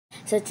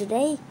So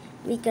today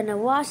we're gonna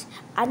watch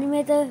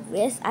Animator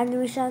vs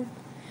Animation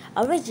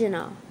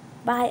Original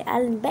by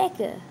Alan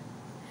Becker.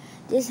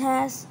 This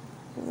has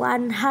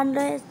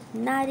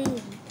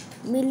 190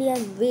 million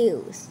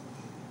views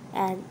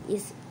and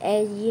it's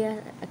a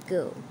year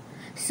ago.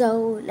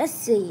 So let's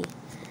see.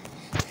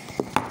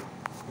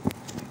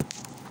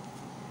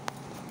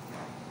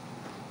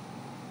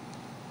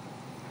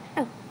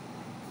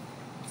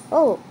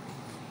 Oh,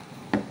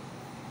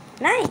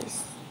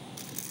 nice.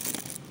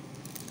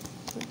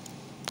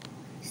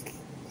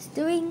 It's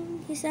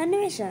doing his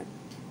animation.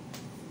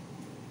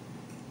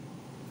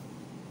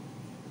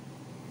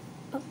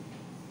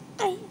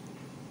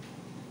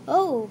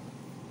 Oh,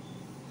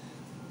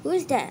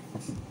 who's that?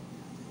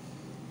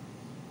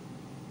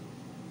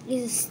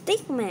 It's a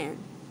stick man.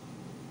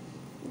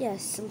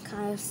 Yes, some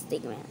kind of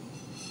stick man.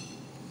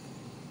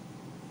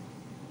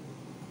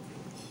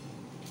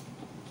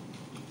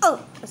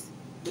 Oh, it's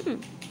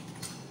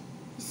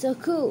so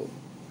cool,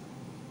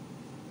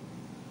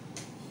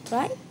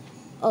 right?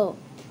 Oh,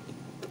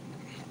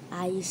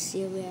 are you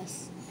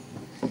serious?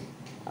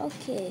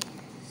 Okay,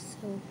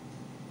 so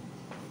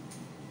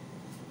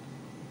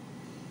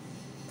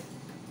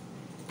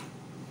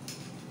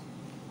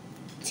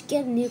to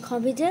get a new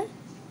computer.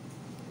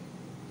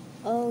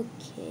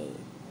 Okay.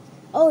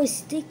 Oh, it's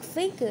stick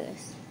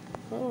figures.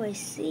 Oh, I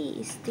see.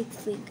 It's stick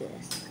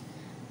figures.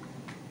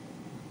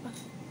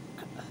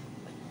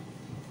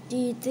 Do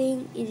you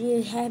think it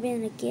will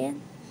happen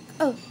again?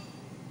 Oh,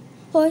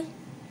 boy.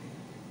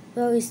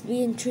 Well, it's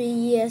been 3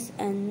 years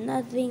and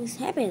nothing's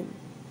happened.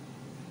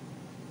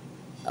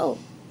 Oh,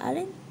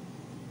 Alan?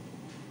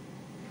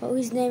 Oh,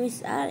 his name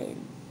is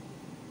Alan.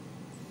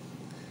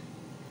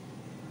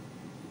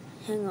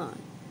 Hang on.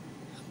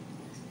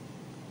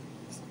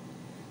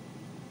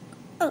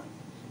 Oh,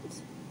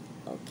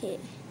 okay.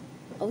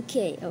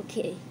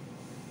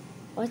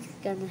 What's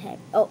gonna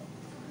happen? Oh,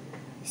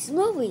 he's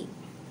moving.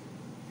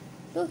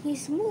 Look,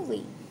 he's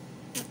moving.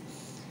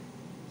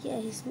 Yeah,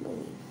 he's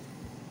moving.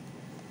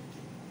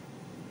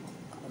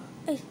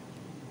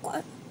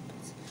 What?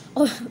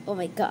 Oh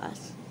my gosh.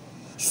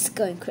 He's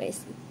going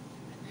crazy.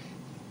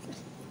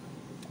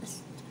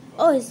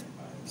 Oh, it's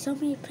so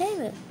many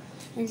papers.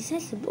 And it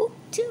has a book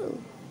too.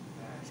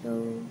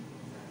 So,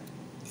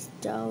 it's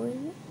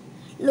drawing.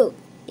 Look,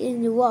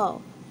 in the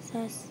wall. It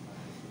has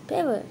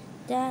paper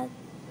that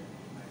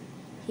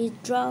he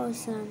draws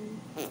some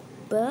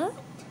bird.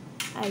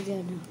 I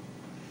don't know.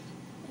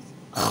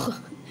 Oh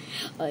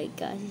my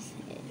gosh.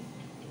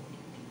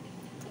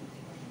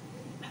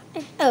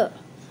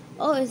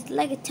 Oh, it's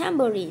like a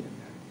tambourine.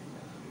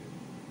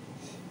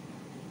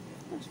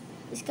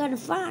 It's kind of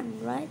fun,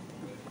 right?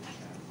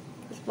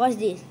 What's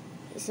this?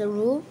 It's a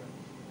room.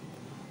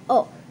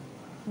 Oh,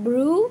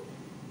 blue.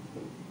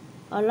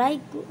 I like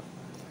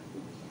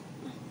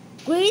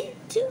green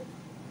too.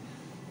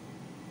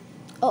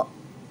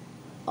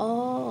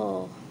 Oh,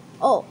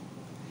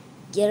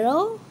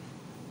 yellow.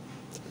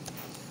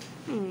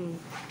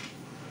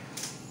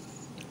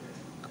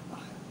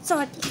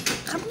 Sorry,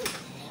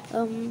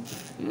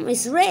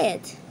 it's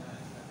red.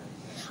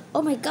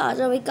 Oh my gosh,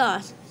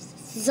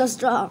 it's so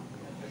strong.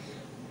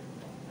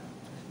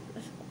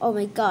 Oh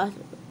my gosh,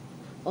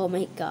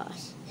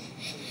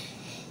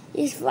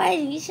 it's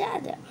fighting each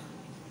other.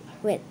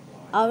 Wait,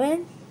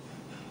 Owen,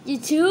 you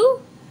too?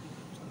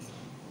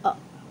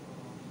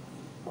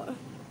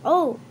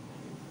 Oh,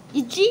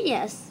 you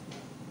genius.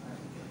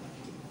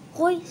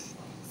 Oh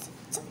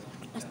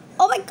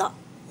my god.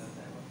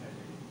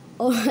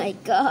 Oh my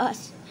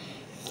gosh.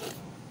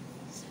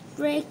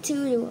 Break to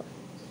the...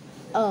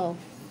 Oh,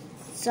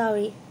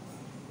 sorry.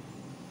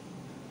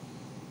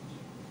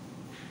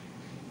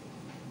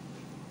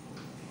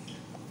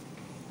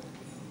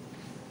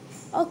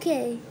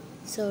 Okay,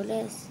 so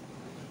let's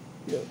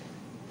look.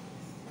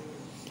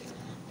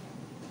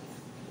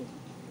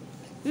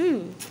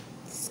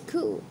 It's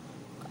cool.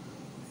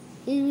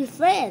 He's with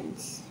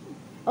friends.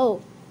 Oh,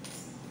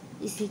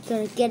 is he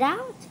gonna get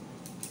out?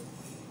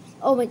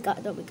 Oh my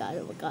god.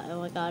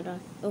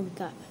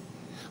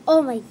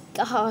 Oh my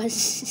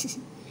gosh.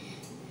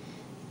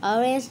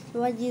 Orange,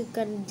 what you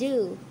gonna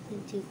do?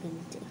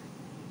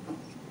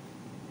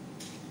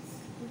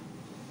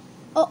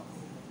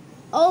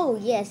 Oh,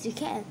 yes, you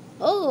can.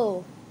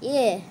 Oh,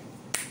 yeah.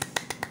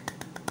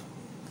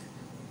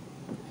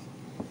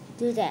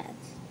 Do that.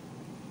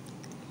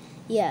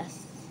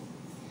 Yes.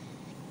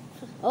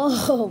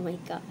 Oh my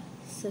god,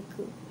 so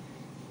cool.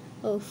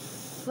 Oh,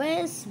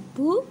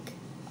 Facebook?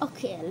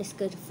 Okay, let's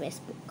go to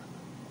Facebook.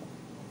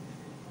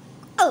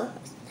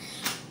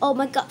 Oh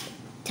my god,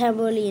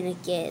 tambourine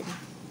again.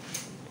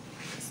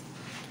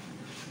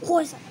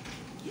 What's that?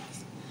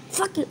 Yes.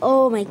 Fucking,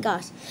 oh my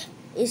gosh.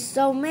 It's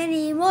so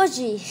many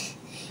emojis.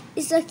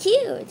 It's so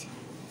cute.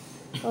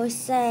 Oh,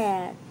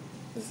 sad.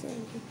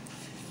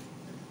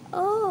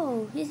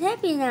 Oh, he's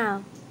happy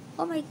now.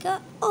 Oh my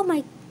god.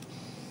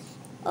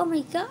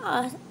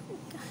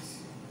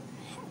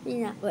 Happy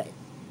now.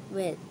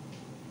 Wait.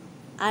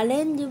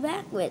 Alan, you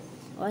back? Wait,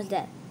 what's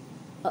that?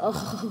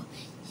 Oh,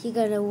 he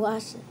gonna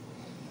watch it.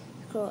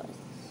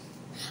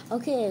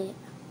 Okay.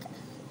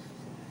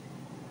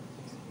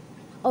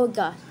 Oh my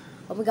god.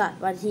 Oh my god.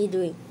 What is he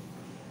doing?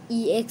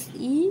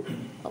 EXE?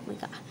 Oh my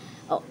god.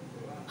 Oh.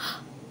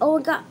 Oh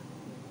my god.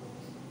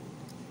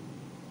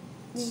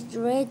 Did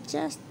red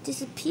just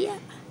disappear?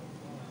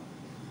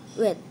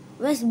 Wait.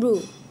 Where's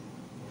blue?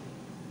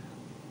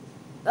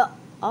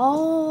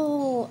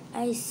 Oh,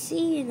 I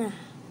see now.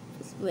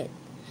 Wait.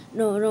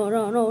 No. No.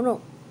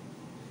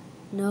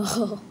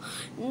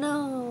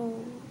 No.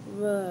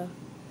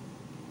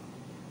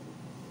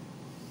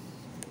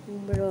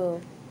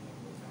 Bro.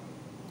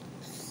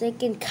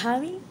 Second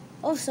coming?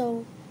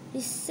 Also,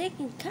 his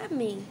second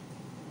coming.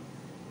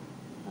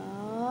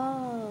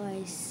 Oh,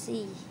 I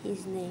see.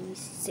 His name is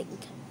second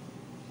coming.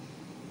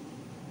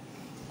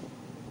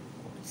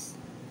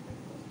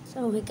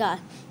 Oh my god,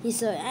 he's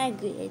so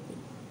angry at me.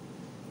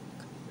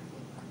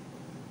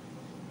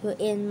 You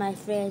end my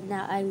friend,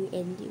 now I will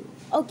end you.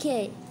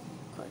 Okay.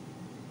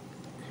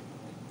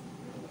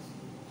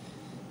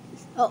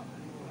 Oh,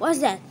 what's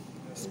that?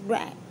 It's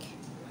black.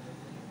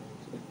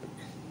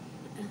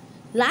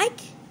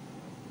 Like?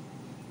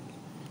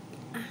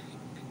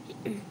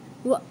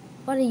 What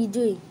are you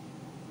doing?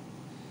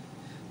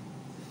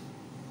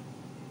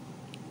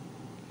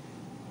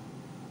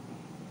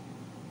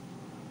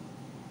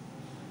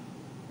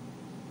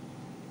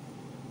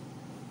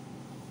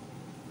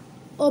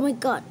 Oh my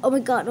god,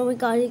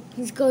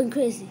 he's going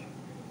crazy.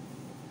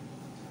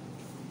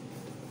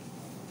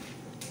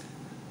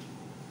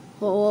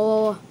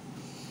 Oh.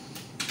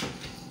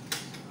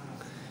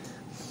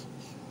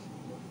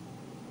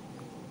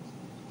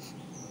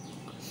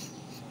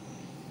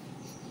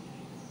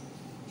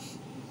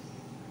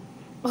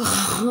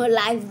 Oh,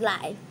 live.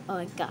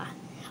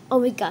 Oh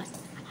my god.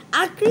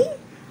 Ugly?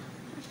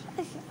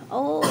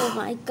 Oh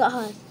my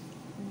god.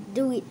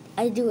 Do it.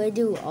 I do.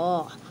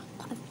 Oh.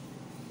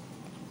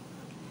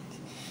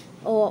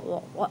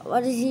 Oh,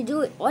 what is he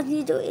doing? What is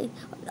he doing?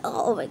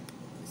 Oh my,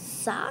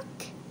 suck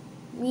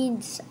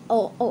means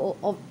oh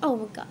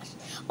my gosh.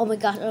 Oh my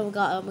god.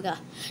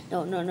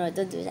 No,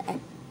 don't do that,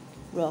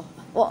 bro.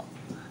 Oh,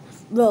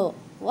 bro,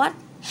 what?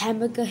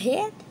 Hamburger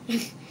head?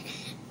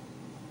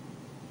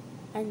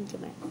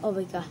 Oh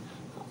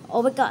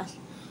my gosh.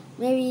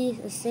 Maybe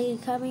the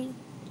second coming,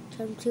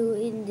 come to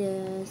in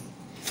the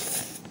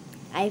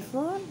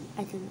iPhone.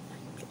 I don't know.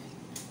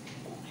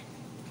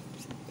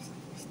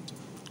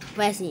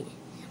 Where's he?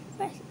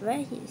 Where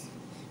he is?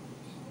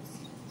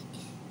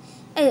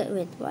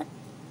 Wait, what?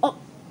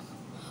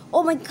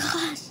 Oh my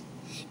gosh!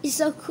 It's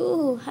so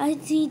cool. How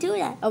did he do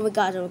that? Oh my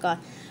god,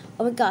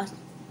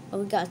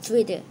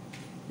 Twitter.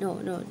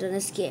 No, don't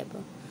escape.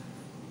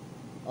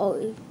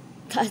 Oh,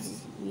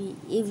 cause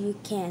if you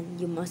can,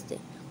 you must.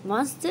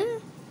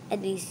 Monster?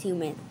 At least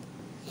human.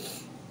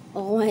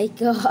 Oh my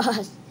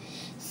gosh.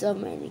 So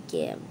many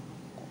games.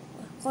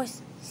 Of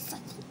course,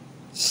 such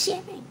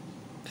shaming.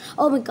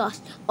 Oh my gosh.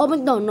 Oh my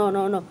no.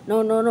 No.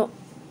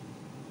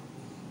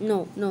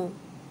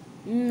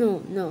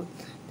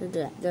 Don't do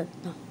that. No.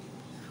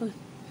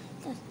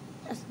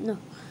 That's no.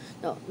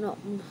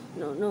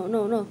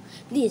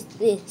 Please,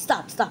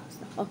 stop.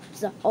 Oh,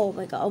 stop. Oh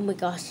my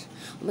gosh.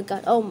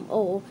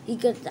 Oh, he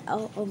got that.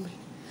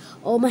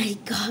 Oh my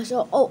gosh.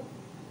 Oh,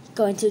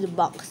 going to the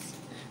box.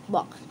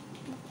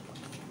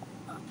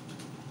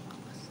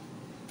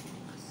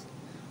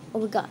 Oh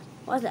my god.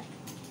 What's that?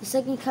 The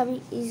second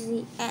coming is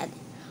the ad.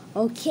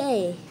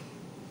 Okay.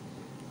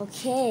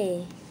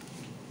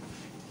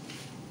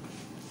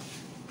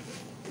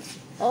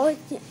 Oh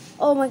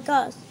my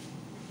gosh.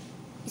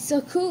 It's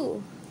so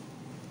cool.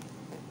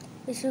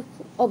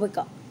 Oh my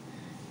god.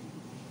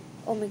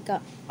 Oh my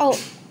god. Oh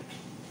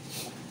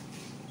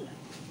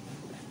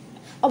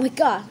my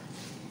god.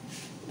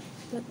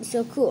 It's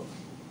so cool.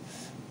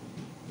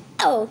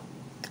 Oh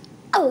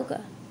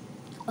god.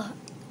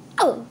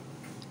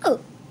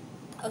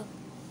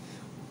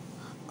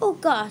 Oh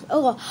god.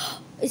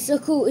 It's so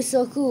cool.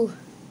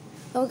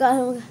 Oh my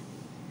god.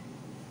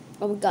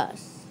 Oh my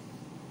gosh.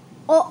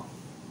 Oh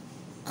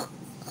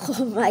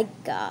my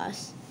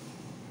gosh.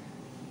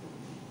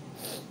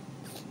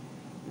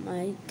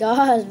 My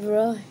gosh,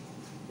 bro.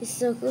 It's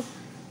so cool.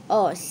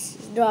 Oh, it's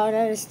drawn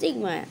out a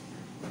stigma.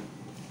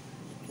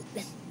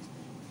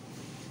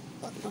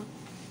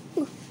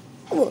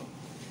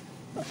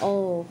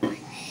 Oh,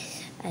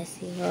 I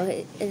see. Oh,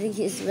 I think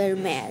he's very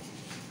mad.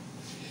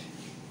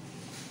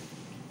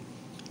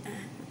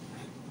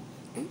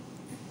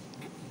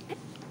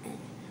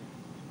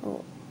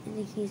 Oh, I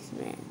think he's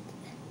mad.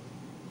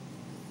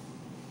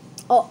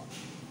 Oh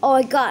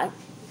my god.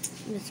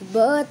 It's a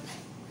bird.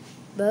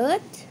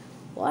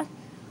 What?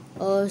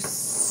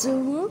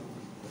 Sumo?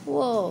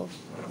 Whoa.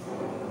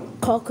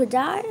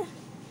 Crocodile?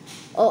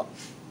 Oh,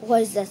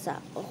 what is that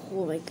sound?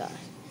 Oh my god.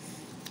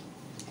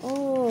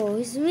 Oh,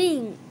 his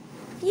ring.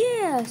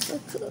 Yeah, so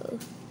cool.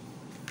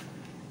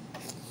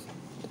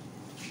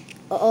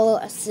 Oh,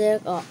 a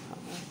circle.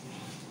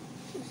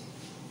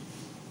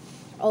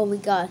 Oh my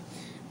god.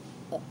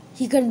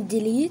 He gonna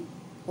delete?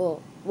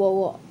 Whoa.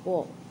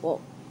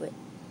 Wait.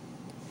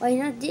 Why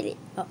not delete?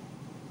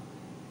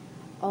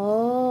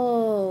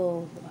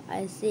 Oh.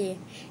 I see.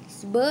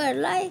 It's bird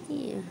like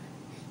here.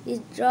 He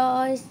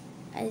draws.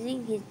 I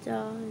think he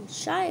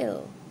draws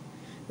child.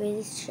 When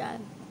it's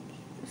child.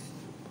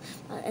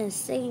 And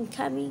second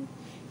coming,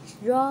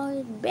 draw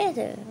it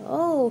better.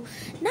 Oh,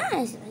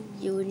 nice.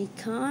 A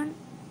unicorn,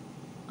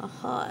 a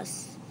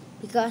horse.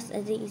 Because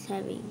I think it's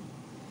having.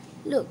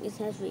 Look, it's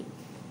having.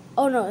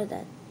 Oh no,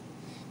 that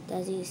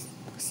is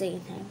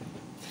second time.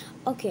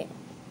 Okay.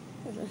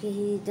 Okay,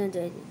 he didn't do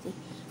anything.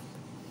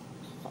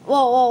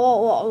 Whoa, whoa, whoa,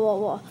 whoa, whoa,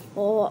 whoa,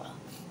 whoa, whoa.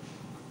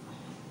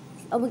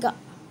 Oh my god.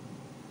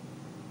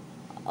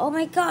 Oh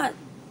my god.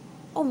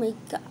 Oh my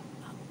god.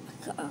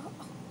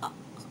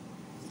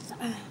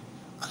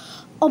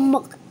 Oh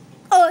my god.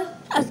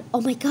 Oh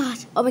my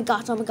god. Oh my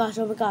god. Oh my god.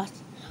 Oh my god.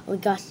 Oh my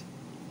god.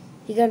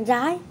 He gonna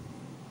die?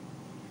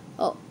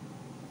 Oh.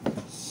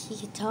 She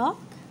can talk?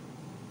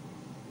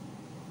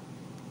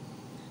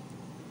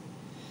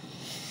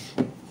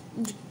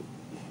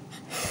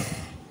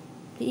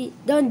 Please,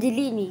 don't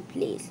delete me,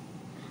 please.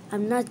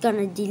 I'm not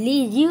gonna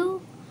delete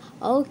you.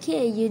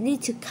 Okay, you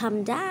need to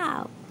calm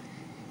down.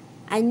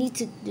 I need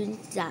to do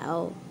that.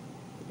 Oh,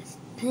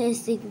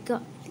 thank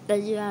God,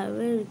 because you are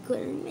very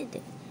good at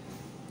it.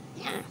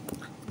 Yeah.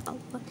 Oh,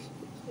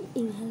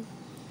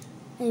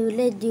 I will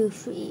let you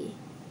free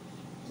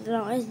as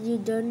long as you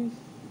don't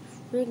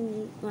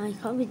bring my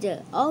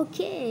computer.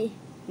 Okay.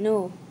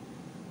 No.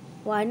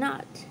 Why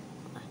not?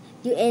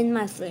 You ain't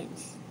my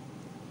friends.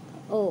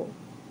 Oh.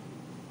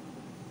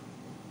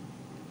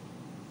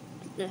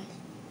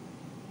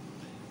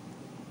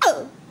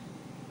 Oh.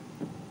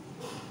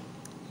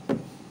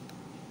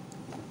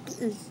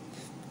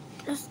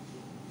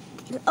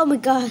 Oh my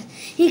god,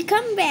 he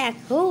come back.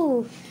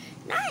 Oh,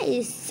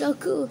 nice, so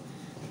cool.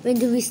 When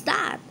do we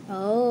start?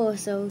 Oh,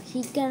 so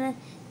he gonna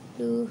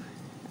do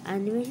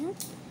animation?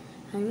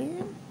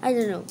 I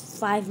don't know,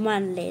 5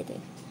 months later.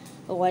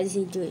 Oh, what is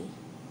he doing?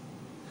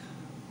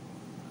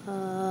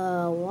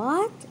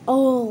 What?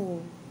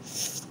 Oh,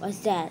 what's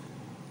that?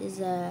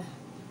 Is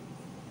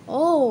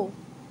oh,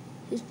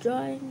 his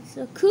drawing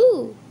so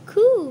cool.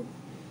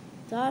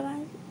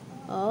 Drawing.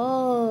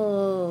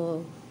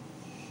 Oh,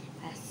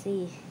 I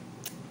see.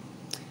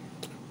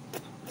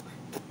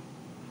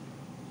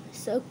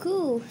 So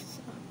cool.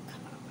 So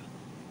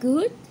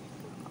good.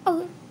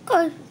 Oh,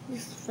 God.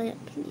 This friend,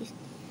 please.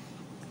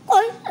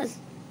 Oh, yes.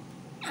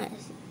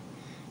 Nice.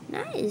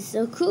 Nice.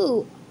 So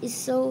cool. It's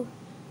so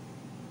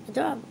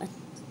adorable.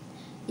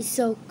 It's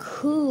so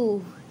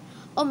cool.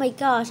 Oh my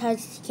gosh, how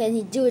can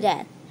he do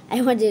that?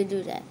 I want to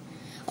do that.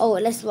 Oh,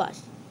 let's watch.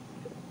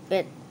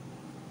 Wait.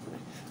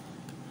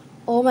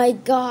 Oh my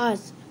gosh.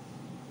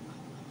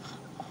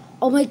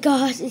 Oh my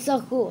gosh, it's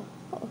so cool.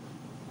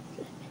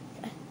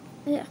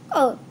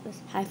 Oh,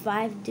 high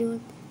five,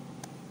 dude.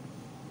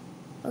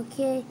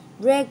 Okay,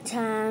 break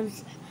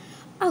times.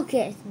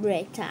 Okay, it's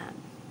break time.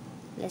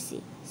 Let's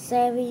see.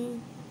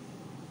 7.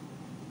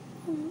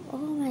 Oh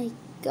my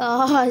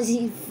gosh,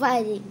 he's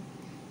fighting.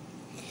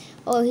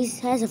 Oh, he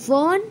has a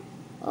phone?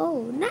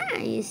 Oh,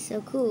 nice.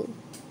 So cool.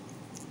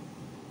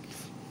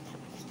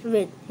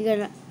 Wait, you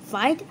gonna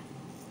fight?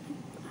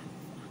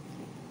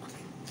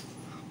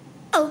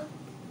 Oh,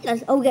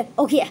 yes, okay.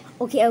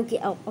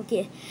 Oh,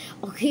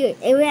 okay.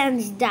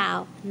 Everyone's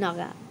down.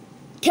 Knockout.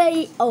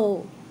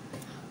 KO.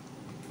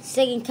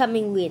 Second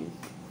coming win.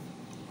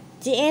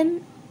 The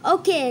end.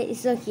 Okay,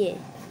 it's okay.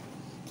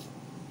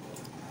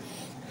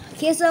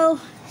 Okay, so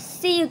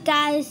see you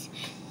guys.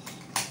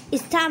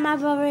 It's time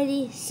up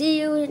already. See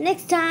you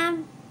next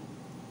time.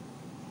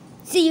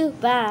 See you.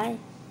 Bye.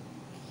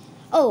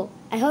 Oh,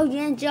 I hope you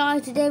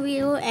enjoyed today's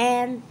video,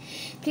 and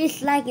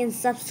please like and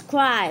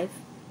subscribe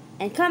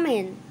and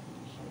comment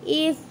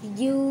if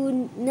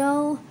you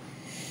know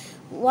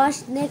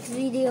watch next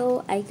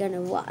video I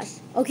gonna watch.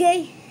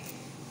 Okay?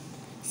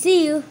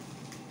 See you.